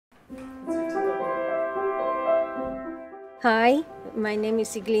Hi, my name is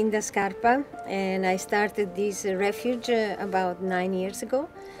Siglinda Scarpa, and I started this refuge about 9 years ago.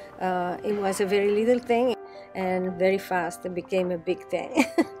 It was a very little thing, and very fast it became a big thing.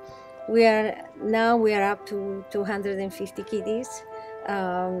 we are up to 250 kitties.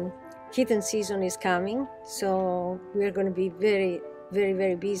 Kitten season is coming, so we are going to be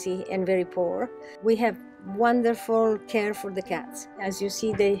very busy and very poor. We have wonderful care for the cats. As you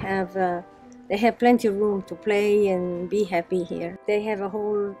see, they have plenty of room to play and be happy here. They have a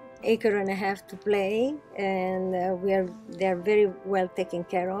whole acre and a half to play, and they are very well taken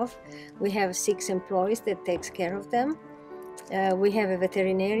care of. We have 6 employees that takes care of them. We have a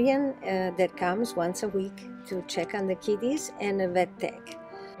veterinarian that comes once a week to check on the kitties, and a vet tech.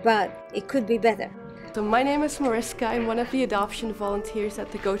 But it could be better. So my name is Mariska. I'm one of the adoption volunteers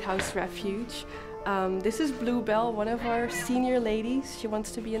at the Goathouse Refuge. This is Bluebell, one of our senior ladies. She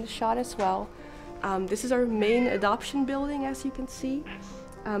wants to be in the shot as well. This is our main adoption building, as you can see.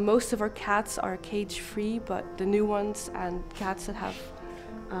 Most of our cats are cage-free, but the new ones and cats that have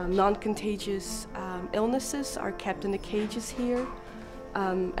non-contagious illnesses are kept in the cages here.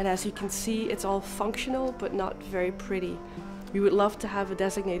 And as you can see, it's all functional, but not very pretty. We would love to have a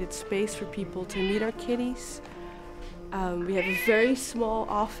designated space for people to meet our kitties. We have a very small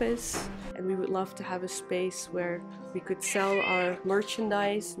office, and we would love to have a space where we could sell our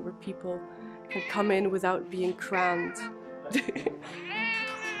merchandise, where people can come in without being crammed.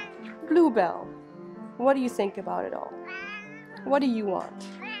 Bluebell, what do you think about it all? What do you want?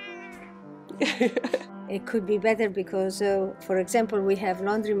 It could be better because, for example, we have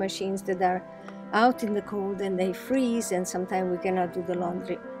laundry machines that are out in the cold and they freeze, and sometimes we cannot do the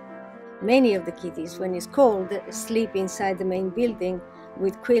laundry. Many of the kitties, when it's cold, sleep inside the main building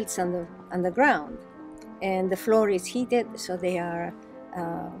with quilts on the ground. And the floor is heated, so they are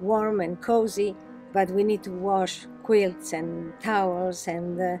warm and cozy, but we need to wash quilts and towels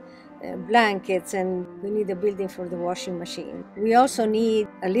and blankets, and we need a building for the washing machine. We also need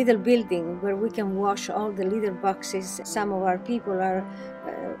a little building where we can wash all the litter boxes. Some of our people are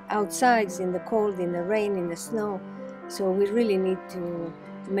outside in the cold, in the rain, in the snow, so we really need to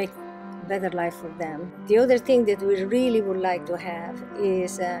make better life for them. The other thing that we really would like to have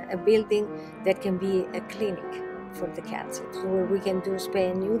is a building that can be a clinic for the cats, where we can do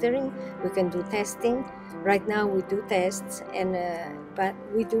spay and neutering, we can do testing. Right now we do tests, but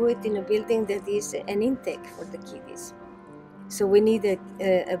we do it in a building that is an intake for the kitties. So we need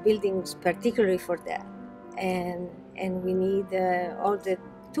a building particularly for that, and we need all the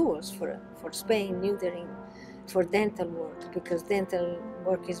tools for spaying, neutering, for dental work, because dental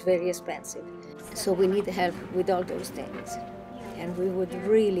work is very expensive. So we need help with all those things, and we would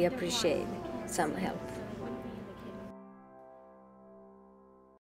really appreciate some help.